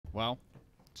Well,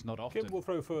 it's not often Kim will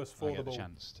throw first for I the get the ball.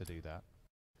 chance to do that.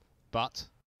 But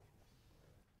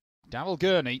Daryl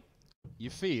Gurney, you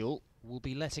feel, will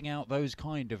be letting out those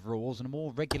kind of rules on a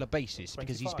more regular basis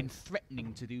because he's been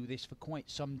threatening to do this for quite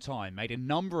some time. Made a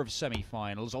number of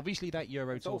semi-finals, obviously that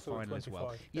Euro Tour final as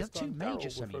well. He had two major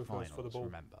semi-finals,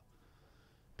 remember.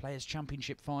 Players'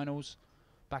 Championship finals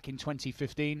back in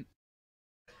 2015,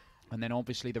 and then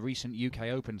obviously the recent UK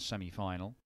Open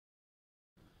semi-final.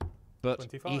 But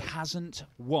 25. he hasn't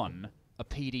won a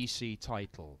PDC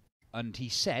title, and he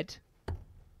said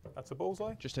That's a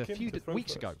bullseye. just a few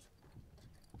weeks ago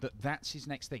that that's his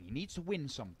next thing. He needs to win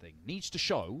something, needs to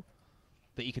show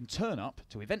that he can turn up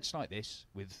to events like this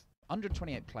with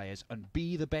 128 players and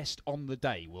be the best on the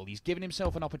day. Well, he's given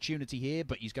himself an opportunity here,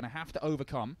 but he's going to have to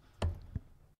overcome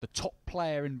the top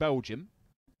player in Belgium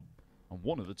and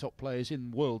one of the top players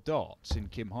in world darts in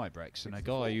Kim Huybrechts, and a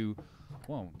guy who,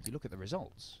 well, if you look at the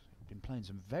results, been playing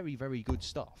some very, very good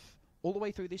stuff all the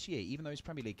way through this year, even though his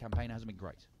Premier League campaign hasn't been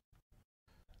great.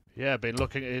 Yeah, been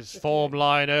looking at his form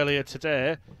line earlier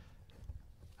today.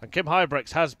 And Kim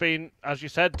Huybrechts has been, as you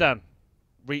said, Dan,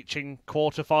 reaching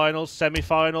quarterfinals,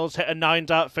 semi-finals, hit a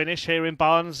 9-dart finish here in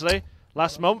Barnsley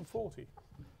last month.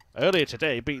 Earlier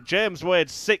today, beat James Wade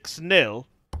 6-0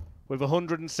 with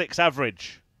 106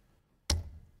 average.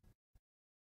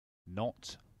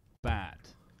 Not bad.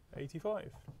 85.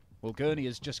 Well, Gurney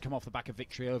has just come off the back of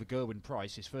victory over Gerwyn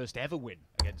Price, his first ever win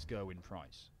against Gerwyn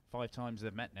Price. 5 times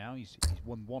they've met now. He's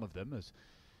won one of them. As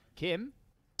Kim,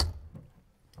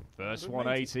 first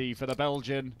 180 for the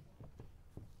Belgian.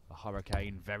 A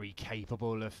Hurricane, very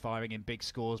capable of firing in big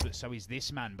scores, but so is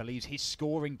this man. Believes his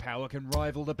scoring power can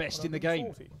rival the best in the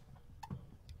game.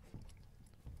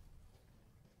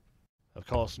 Of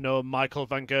course, no Michael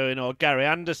van Gerwen or Gary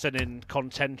Anderson in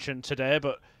contention today,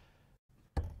 but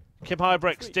Kim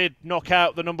Huybrechts did knock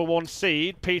out the #1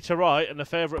 seed, Peter Wright, and the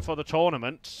favourite for the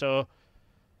tournament. So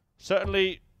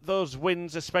certainly those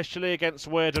wins, especially against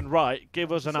Wade and Wright,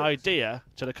 give us an idea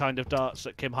to the kind of darts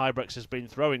that Kim Huybrechts has been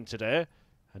throwing today.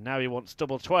 And now he wants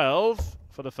double 12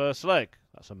 for the first leg.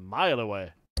 That's a mile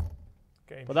away.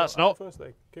 But that's not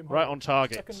right on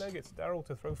target. Second leg, it's Daryl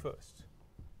to throw first.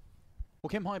 Well,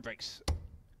 Kim Huybrechts,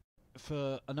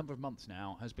 for a number of months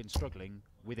now, has been struggling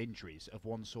with injuries of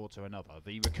one sort or another.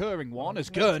 The recurring one, as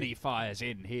Gurney fires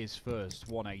in his first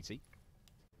 180.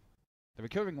 The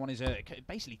recurring one is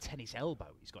basically tennis elbow.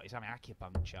 He's having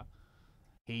acupuncture.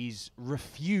 He's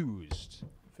refused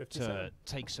 57. to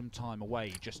take some time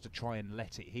away just to try and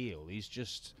let it heal. He's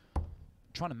just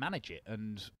trying to manage it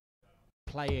and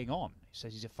playing on. He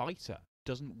says he's a fighter.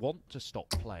 Doesn't want to stop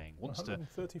playing. Wants to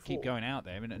keep going out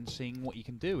there and seeing what he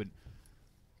can do. And,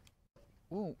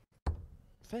 well,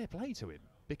 fair play to him,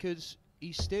 because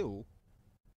he's still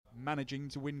managing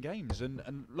to win games.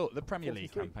 And look, the Premier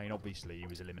League campaign, obviously, he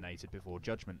was eliminated before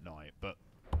Judgment Night. But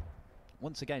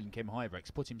once again, Kim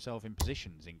Huybrechts put himself in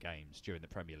positions in games during the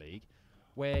Premier League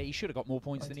where he should have got more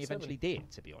points than he eventually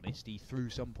did, to be honest. He threw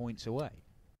some points away.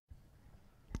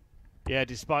 Yeah,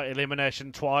 despite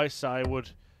elimination twice, I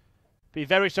would be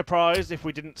very surprised if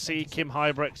we didn't see Kim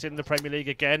Huybrechts in the Premier League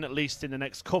again, at least in the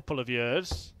next couple of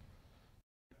years.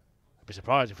 I'd be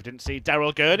surprised if we didn't see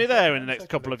Daryl Gurney there in the next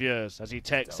couple of years, as he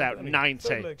takes out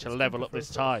 90 to level up this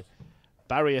tie.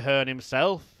 Barry Ahern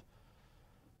himself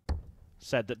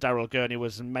said that Daryl Gurney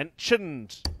was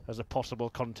mentioned as a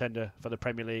possible contender for the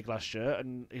Premier League last year,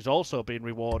 and he's also been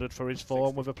rewarded for his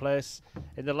form with a place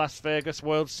in the Las Vegas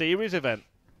World Series event.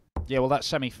 Yeah, well, that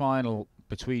semi-final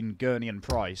between Gurney and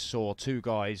Price saw two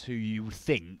guys who you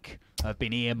think have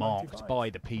been earmarked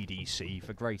by the PDC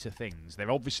for greater things.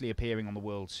 They're obviously appearing on the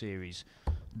World Series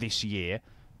this year.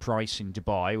 Price in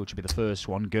Dubai, which will be the first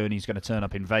one. Gurney's going to turn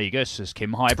up in Vegas as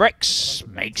Kim Huybrechts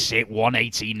makes it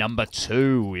 180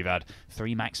 #2. We've had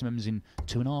 3 maximums in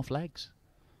 2.5 legs.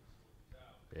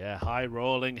 Yeah, high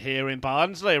rolling here in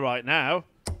Barnsley right now.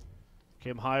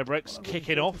 Kim Huybrechts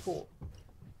kicking off.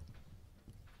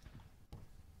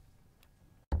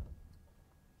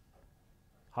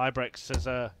 Huybrechts,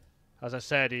 as I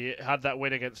said, he had that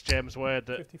win against James Wade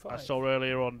that 55. I saw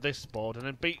earlier on this board, and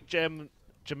then beat Jermaine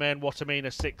Watamina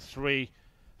 6-3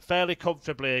 fairly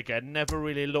comfortably again. Never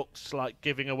really looks like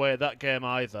giving away that game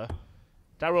either.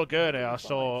 Daryl Gurney, I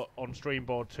saw on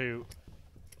Streamboard 2,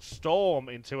 storm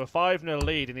into a 5-0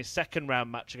 lead in his second round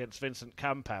match against Vincent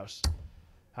Camphouse,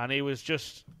 and he was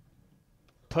just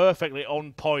perfectly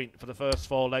on point for the first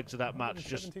 4 legs of that match.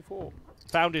 Just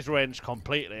found his range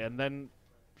completely, and then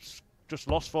just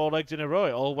lost 4 legs in a row.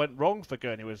 It all went wrong for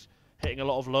Gurney. He was hitting a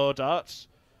lot of low darts,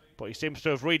 but he seems to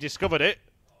have rediscovered it.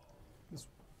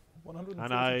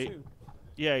 And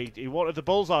he wanted the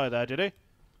bullseye there, did he?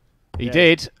 He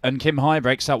did, and Kim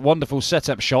Huybrechts, that wonderful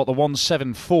setup shot, the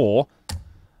 174,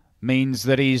 means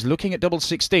that he's looking at double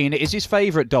 16. It is his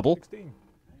favourite double. 16.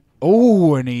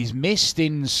 Oh, and he's missed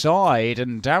inside,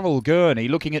 and Daryl Gurney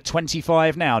looking at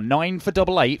 25 now. 9 for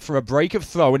double 8 for a break of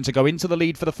throw and to go into the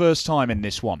lead for the first time in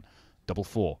this one. Double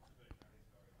 4.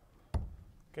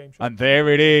 And there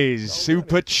it is.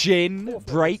 Super chin,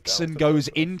 breaks and goes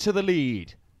into the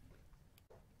lead.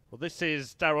 Well, this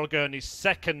is Daryl Gurney's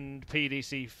second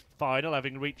PDC final,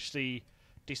 having reached the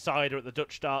decider at the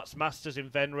Dutch Darts Masters in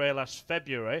Venray last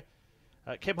February.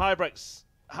 Kim Huybrechts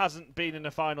hasn't been in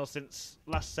a final since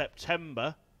last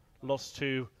September. Lost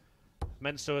to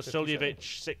Mensur Suljevic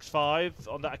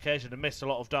 6-5 on that occasion and missed a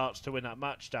lot of darts to win that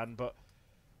match, Dan. But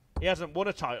he hasn't won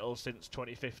a title since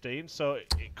 2015, so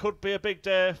it could be a big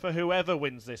day for whoever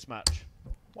wins this match.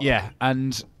 Yeah,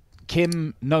 and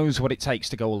Kim knows what it takes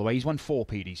to go all the way. He's won 4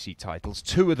 PDC titles,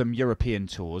 2 of them European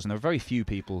tours, and there are very few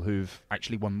people who've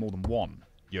actually won more than 1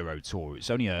 Euro tour. It's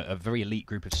only a very elite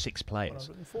group of 6 players.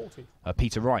 140.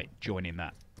 Peter Wright joining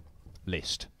that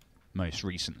list most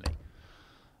recently.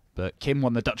 But Kim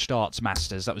won the Dutch Darts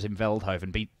Masters. That was in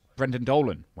Veldhoven. Beat Brendan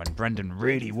Dolan when Brendan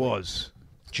really was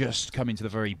just coming to the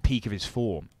very peak of his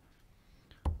form.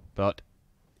 But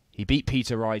he beat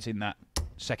Peter Wright in that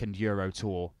second Euro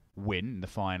tour win in the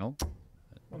final.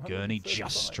 Gurney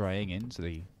just straying into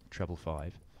the treble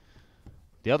 5.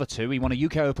 The other 2, he won a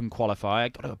UK Open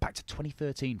qualifier. Got to go back to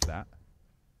 2013 for that.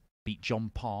 Beat John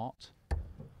Part.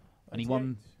 And he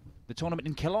won the tournament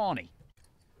in Killarney,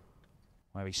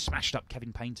 where he smashed up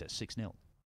Kevin Painter 6-0.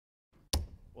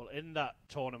 Well, in that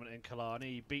tournament in Killarney,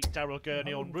 he beat Daryl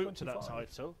Gurney en route to that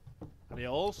title. And he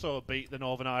also beat the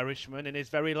Northern Irishman in his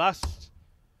very last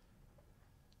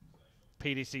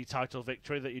PDC title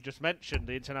victory that you just mentioned,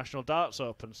 the International Darts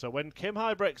Open. So when Kim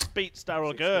Huybrechts beats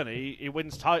Daryl Gurney, he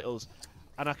wins titles.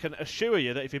 And I can assure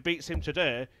you that if he beats him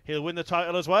today, he'll win the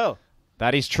title as well.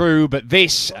 That is true, but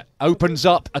this opens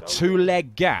up a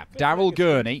 2-leg gap. Daryl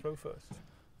Gurney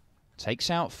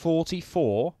takes out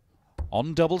 44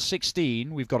 on double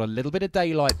 16. We've got a little bit of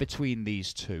daylight between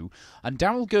these two. And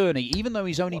Daryl Gurney, even though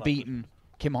he's only beaten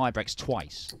Kim Huybrechts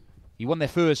twice, he won their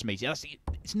first meeting.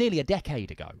 It's nearly a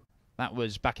decade ago. That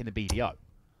was back in the BDO.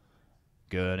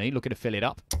 Gurney looking to fill it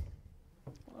up.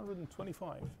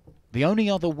 125. The only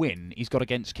other win he's got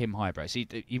against Kim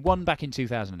Huybrechts, he won back in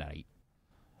 2008,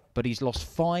 but he's lost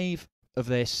 5 of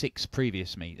their 6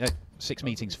 previous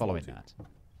meetings following that.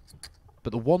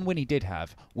 But the one win he did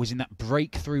have was in that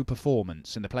breakthrough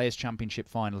performance in the Players' Championship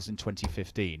Finals in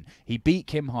 2015. He beat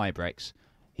Kim Huybrechts,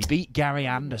 he beat Gary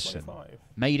Anderson,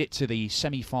 made it to the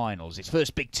semi-finals, his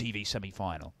first big TV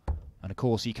semi-final. And of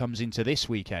course he comes into this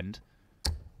weekend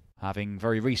having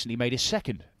very recently made his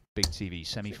second big TV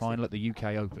semi-final at the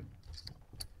UK Open.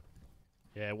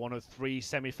 Yeah, one of 3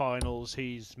 semi-finals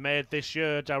he's made this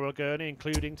year, Daryl Gurney,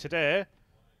 including today.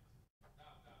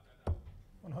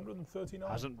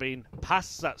 139. Hasn't been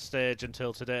past that stage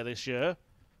until today this year.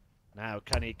 Now,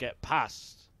 can he get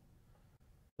past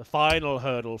the final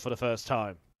hurdle for the first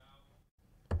time?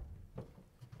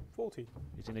 40.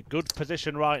 He's in a good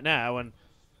position right now, and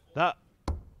that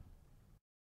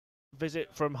visit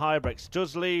from Huybrechts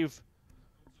does leave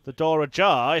the door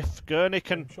ajar if Gurney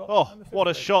can... Oh, what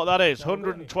a shot that is.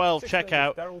 112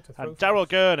 checkout. And Daryl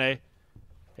Gurney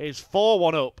is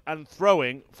 4-1 up and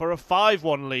throwing for a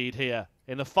 5-1 lead here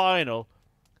in the final,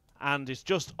 and is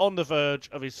just on the verge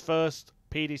of his first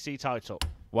PDC title.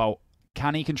 Well,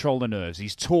 can he control the nerves?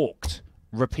 He's talked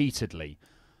repeatedly,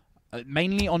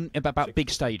 mainly about big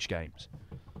stage games,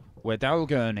 where Daryl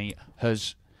Gurney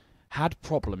has had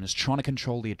problems trying to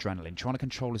control the adrenaline, trying to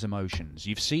control his emotions.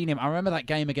 You've seen him. I remember that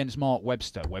game against Mark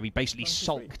Webster where he basically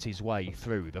sulked his way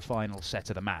through the final set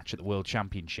of the match at the World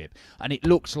Championship, and it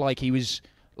looked like he was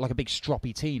like a big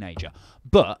stroppy teenager.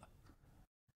 But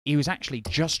he was actually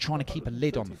just trying to keep a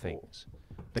lid on things.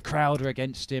 The crowd are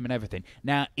against him and everything.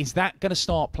 Now, is that going to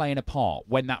start playing a part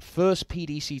when that first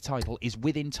PDC title is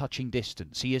within touching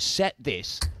distance? He has set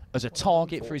this as a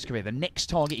target for his career, the next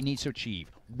target he needs to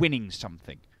achieve, winning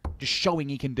something. Just showing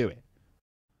he can do it.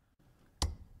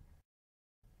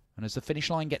 And as the finish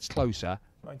line gets closer,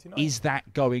 99. Is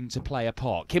that going to play a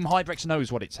part? Kim Huybrechts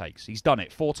knows what it takes. He's done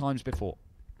it 4 times before.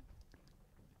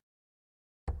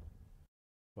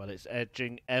 Well, it's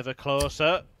edging ever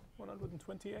closer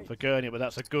 128 for Gurney, but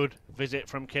that's a good visit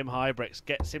from Kim Huybrechts.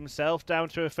 Gets himself down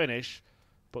to a finish,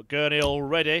 but Gurney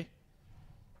already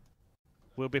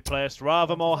will be placed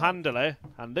rather more handily,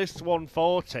 and this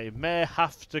 140 may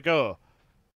have to go.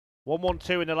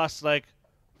 112 in the last leg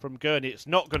from Gurney, it's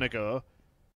not going to go.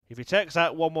 If he takes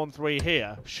out 113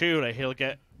 here, surely he'll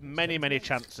get many, many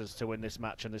chances to win this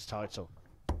match and this title.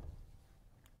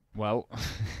 Well,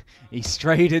 he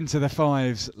strayed into the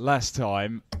 5s last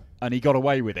time, and he got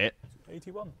away with it.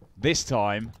 81. This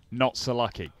time, not so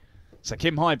lucky. So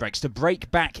Kim Huybrechts to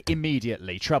break back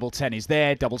immediately. Treble 10 is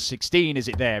there. Double 16, is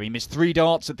it there? He missed 3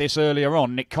 darts at this earlier on,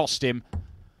 and it cost him.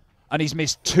 And he's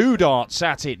missed 2 darts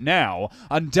at it now.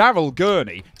 And Daryl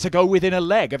Gurney to go within a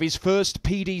leg of his first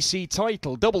PDC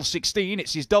title. Double 16,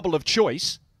 it's his double of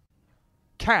choice.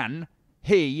 Can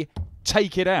he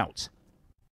take it out?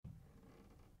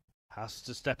 Has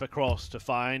to step across to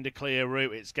find a clear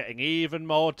route. It's getting even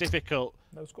more difficult.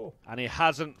 No score. And he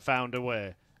hasn't found a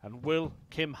way. And will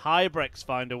Kim Huybrechts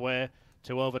find a way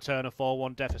to overturn a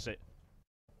 4-1 deficit?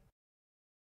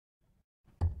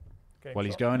 Well,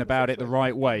 he's going about it the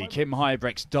right way. Kim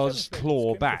Huybrechts does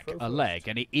claw back a leg,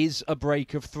 and it is a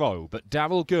break of throw. But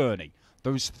Daryl Gurney,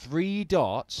 those 3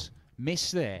 darts, miss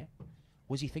there.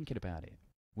 Was he thinking about it?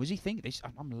 Was he thinking this?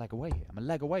 I'm a leg away here. I'm a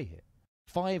leg away here.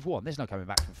 5-1. There's no coming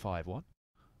back from 5-1.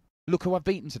 Look who I've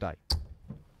beaten today.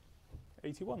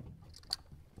 81.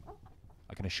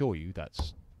 I can assure you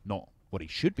that's not what he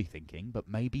should be thinking, but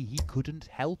maybe he couldn't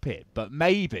help it. But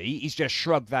maybe he's just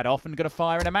shrugged that off and going to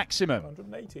fire in a maximum.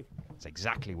 180. That's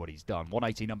exactly what he's done.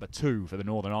 180 number 2 for the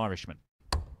Northern Irishman.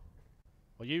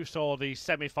 Well, you saw the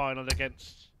semi-final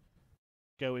against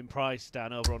Gerwyn Price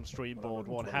down over on Streamboard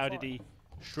 1. How did he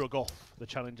shrug off the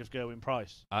challenge of Gerwyn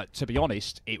Price? To be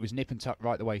honest, it was nip and tuck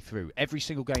right the way through. Every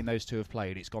single game those two have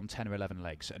played, it's gone 10 or 11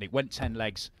 legs. And it went 10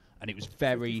 legs, and it was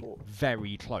very, 54.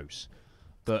 Very close.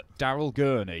 But Daryl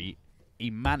Gurney, he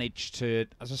managed to,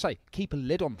 as I say, keep a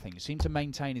lid on things, seemed to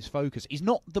maintain his focus. He's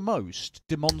not the most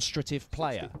demonstrative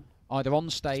player, 60. Either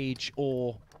on stage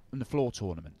or in the floor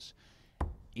tournaments.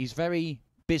 He's very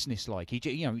businesslike. He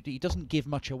doesn't give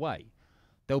much away.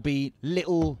 There'll be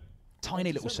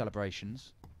tiny little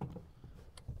celebrations.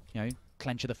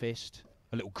 Clench of the fist,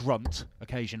 a little grunt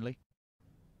occasionally.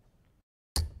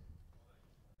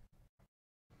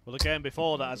 Well, the game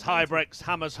before that, as Huybrechts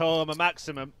hammers home a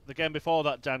maximum, the game before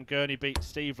that, Dan, Gurney beat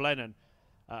Steve Lennon,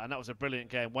 and that was a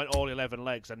brilliant game. Went all 11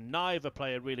 legs, and neither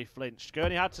player really flinched.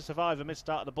 Gurney had to survive a missed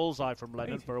start of the bullseye from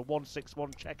Lennon for a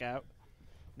 1-6-1 checkout.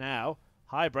 Now,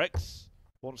 Huybrechts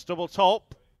wants double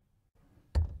top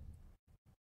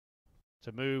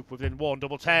to move within 1,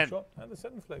 double 10. Shot at the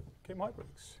 7th leg, Kim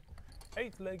Huybrechts.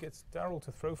 8th leg, it's Daryl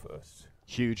to throw first.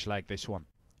 Huge leg, this one.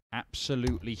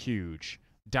 Absolutely huge.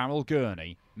 Daryl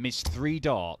Gurney missed 3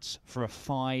 darts for a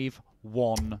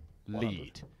 5-1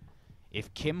 lead.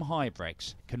 If Kim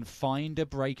Huybrechts can find a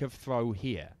break of throw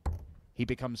here, he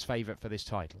becomes favourite for this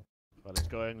title. Well, it's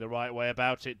going the right way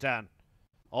about it, Dan.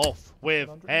 Off with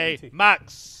a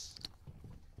max.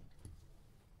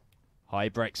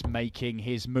 Huybrechts making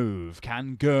his move.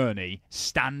 Can Gurney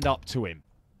stand up to him?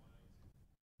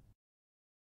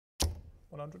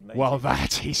 180. Well,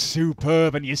 that is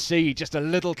superb, and you see just a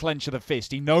little clench of the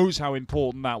fist. He knows how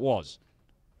important that was.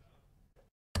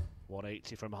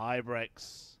 180 from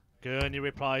Huybrechts. Gurney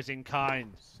replies in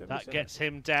kind. 77. That gets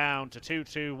him down to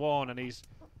 2-2-1, and he's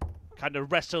kind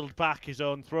of wrestled back his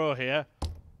own throw here.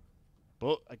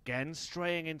 But again,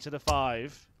 straying into the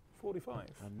 5. 45.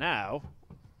 And now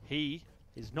he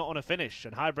is not on a finish,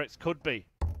 and Huybrechts could be.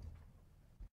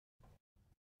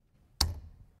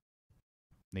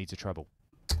 Needs a treble.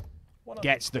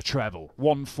 Gets the treble.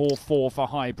 1-4-4 for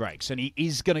Huybrechts, and he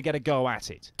is going to get a go at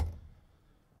it.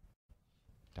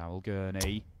 Daryl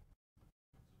Gurney.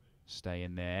 Stay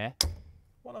in there.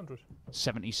 100.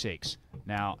 76.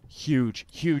 Now,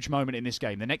 huge moment in this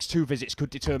game. The next 2 visits could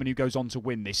determine who goes on to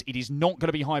win this. It is not going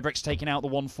to be Huybrechts taking out the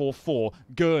 1-4-4.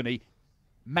 Gurney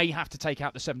may have to take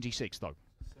out the 76, though.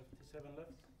 77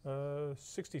 left?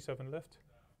 67 left.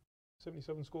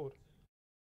 77 scored.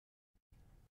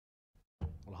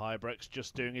 Well, Huybrechts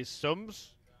just doing his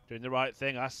sums, doing the right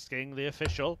thing, asking the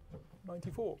official.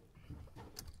 94.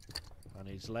 And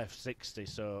he's left 60,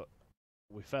 so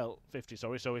we felt 50,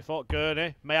 sorry. So we thought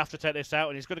Gurney may have to take this out,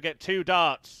 and he's going to get 2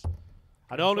 darts.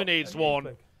 And only needs 1.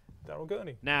 Daryl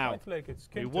Gurney. Now,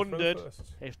 we wondered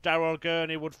if Daryl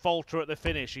Gurney would falter at the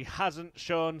finish. He hasn't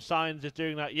shown signs of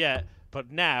doing that yet,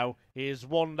 but now he is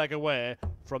 1 leg away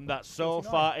from that so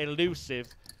far elusive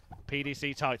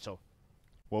PDC title.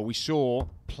 Well, we saw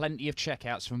plenty of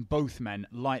checkouts from both men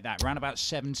like that, around about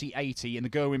 70-80 in the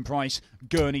Gerwyn Price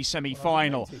Gurney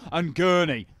semi-final. And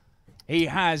Gurney, he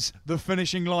has the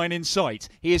finishing line in sight.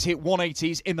 He has hit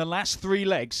 180s in the last 3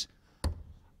 legs.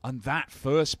 And that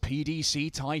first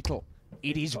PDC title,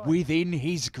 it is within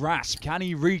his grasp. Can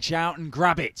he reach out and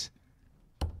grab it?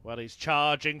 Well, he's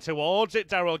charging towards it,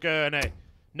 Daryl Gurney.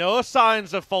 No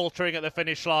signs of faltering at the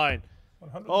finish line.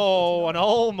 Oh, and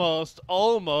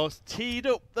almost teed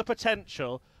up the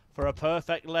potential for a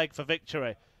perfect leg for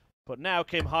victory. But now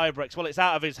Kim Huybrechts, well, it's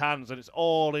out of his hands, and it's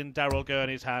all in Daryl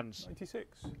Gurney's hands.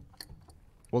 96.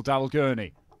 Well, Daryl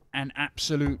Gurney, an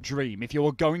absolute dream. If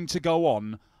you're going to go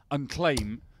on and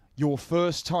claim your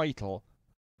first title,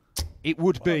 it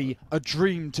would be a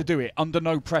dream to do it under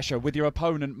no pressure with your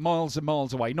opponent miles and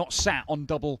miles away, not sat on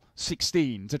double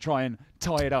 16 to try and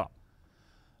tie it up.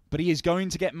 But he is going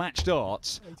to get match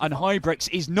darts, and Huybrechts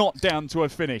is not down to a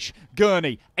finish.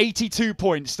 Gurney, 82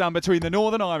 points stand between the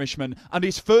Northern Irishman and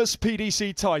his first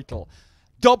PDC title.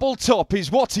 Double top is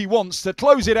what he wants to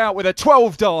close it out with a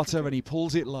 12-darter, and he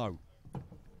pulls it low.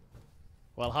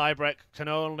 Well, Huybrechts can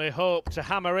only hope to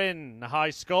hammer in a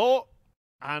high score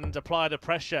and apply the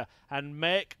pressure and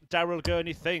make Daryl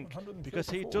Gurney think, because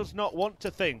he does not want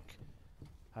to think.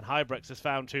 And Huybrechts has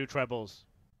found 2 trebles.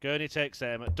 Gurney takes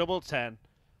aim at double 10.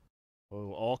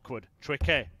 Oh, awkward,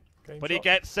 tricky. But he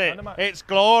gets it. It's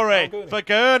glory for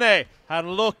Gurney.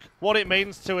 And look what it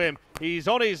means to him. He's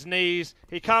on his knees.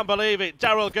 He can't believe it.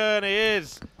 Daryl Gurney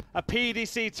is a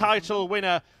PDC title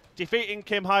winner, defeating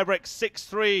Kim Huybrechts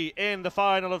 6-3 in the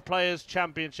final of Players'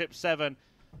 Championship 7.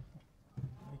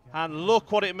 And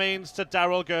look what it means to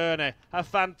Daryl Gurney. A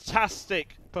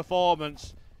fantastic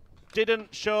performance.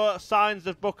 Didn't show signs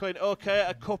of buckling. Okay,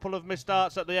 a couple of missed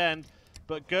darts at the end.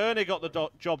 But Gurney got the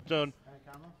job done.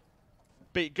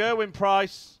 Beat Gerwyn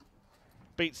Price,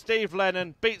 beat Steve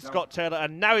Lennon, beat Scott Taylor,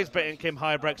 and now he's beating Kim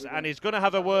Huybrechts, and he's going to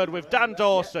have a word with Dan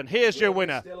Dawson. Here's your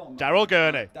winner, Daryl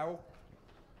Gurney. Daryl,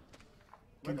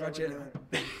 congratulations.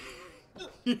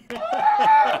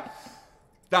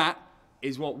 That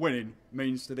is what winning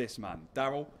means to this man.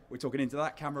 Daryl, we're talking into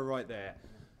that camera right there.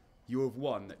 You have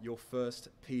won your first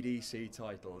PDC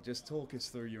title. Just talk us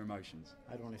through your emotions.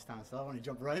 I don't want to stand still. I want to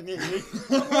jump around me.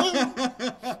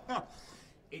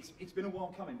 It's been a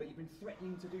while coming, but you've been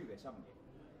threatening to do this, haven't you?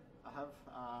 I have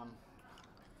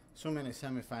so many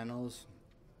semi-finals,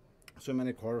 so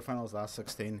many quarterfinals, last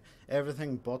 16,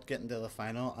 everything but getting to the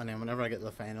final. And then whenever I get to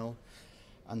the final,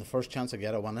 and the first chance I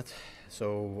get, I win it.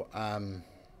 So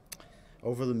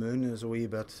over the moon is a wee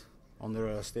bit under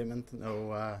a statement.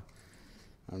 No,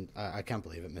 and I can't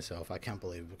believe it myself. I can't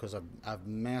believe it, because I've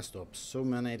messed up so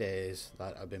many days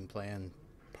that I've been playing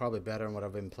probably better than what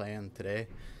I've been playing today.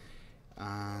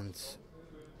 And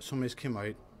somebody's came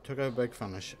out, took out a big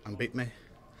finish and beat me.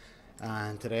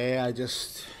 And today I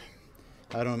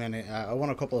don't know, I won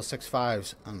a couple of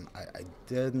 6-5s, and I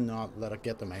did not let it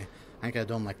get to me. I think I'd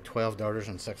done like 12 darters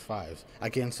and 6-5s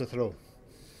against the throw.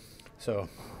 So,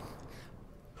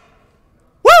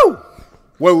 woo!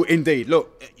 Well, indeed.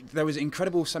 Look, there was an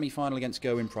incredible semi-final against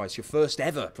Gerwyn Price, your first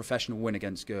ever professional win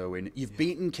against Gerwyn. You've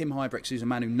beaten Kim Huybrechts, who's a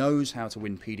man who knows how to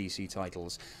win PDC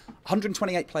titles.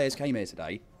 128 players came here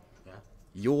today. Yeah.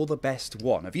 You're the best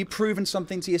one. Have you proven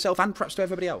something to yourself and perhaps to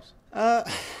everybody else? I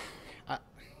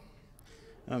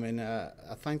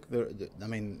think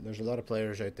there's a lot of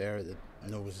players out there that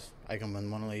knows I can win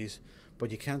one of these,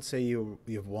 but you can't say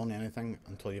you've won anything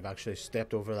until you've actually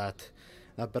stepped over that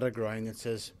bit of ground that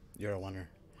says you're a winner.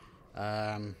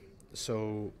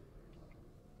 So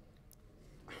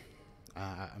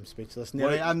I'm speechless.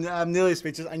 I'm nearly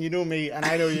speechless, and you know me, and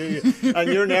I know you, and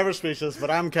you're never speechless, but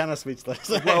I'm kind of speechless.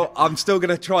 Well, I'm still going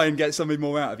to try and get something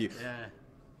more out of you. Yeah.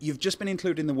 You've just been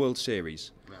included in the World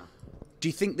Series. Yeah. Do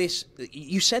you think this?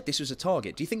 You said this was a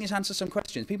target. Do you think this answers some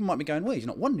questions? People might be going, "Well, he's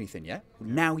not won anything yet." Well,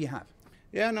 now you have.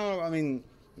 Yeah, no, I mean,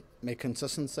 my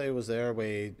consistency was there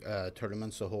with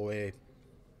tournaments the whole way,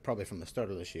 probably from the start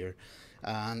of this year.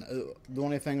 And the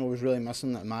only thing I was really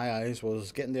missing in my eyes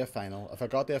was getting to a final. If I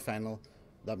got to a final,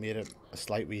 that made it a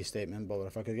slight wee statement. But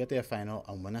if I could get to a final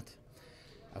and win it,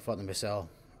 I thought to myself,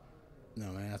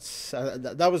 no, man,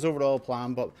 that was the overall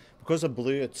plan. But because I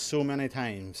blew it so many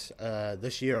times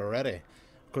this year already,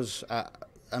 because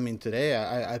today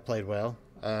I played well.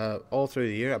 All through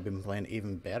the year I've been playing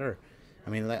even better.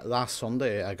 I mean, last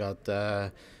Sunday I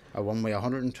won with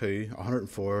 102,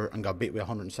 104, and got beat with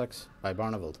 106 by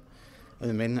Barneveld. I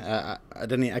mean, I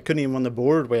couldn't even win the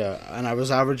board and I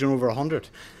was averaging over 100.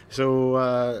 So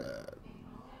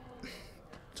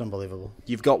it's unbelievable.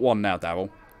 You've got one now,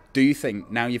 Daryl. Do you think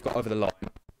now you've got over the line,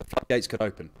 the floodgates could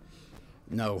open?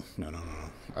 No.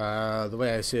 The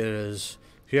way I see it is,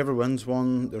 whoever wins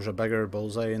one, there's a bigger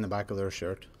bullseye in the back of their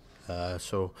shirt.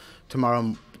 So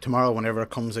tomorrow, whenever it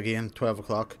comes again, 12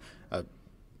 o'clock,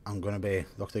 I'm going to be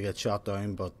look to get shot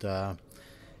down, but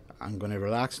I'm going to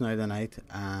relax now tonight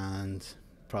and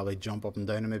probably jump up and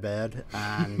down in my bed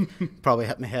and probably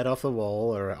hit my head off the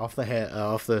wall or off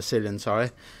the ceiling. Sorry,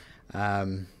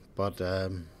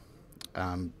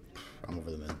 I'm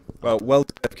over the moon. Well,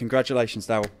 congratulations,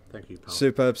 Daryl. Thank you, pal.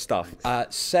 Superb stuff.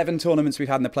 7 tournaments we've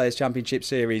had in the Players' Championship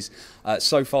Series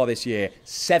so far this year.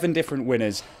 7 different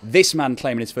winners. This man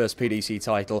claiming his first PDC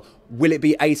title. Will it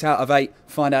be 8 out of 8?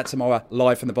 Find out tomorrow,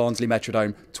 live from the Barnsley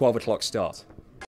Metrodome, 12 o'clock start.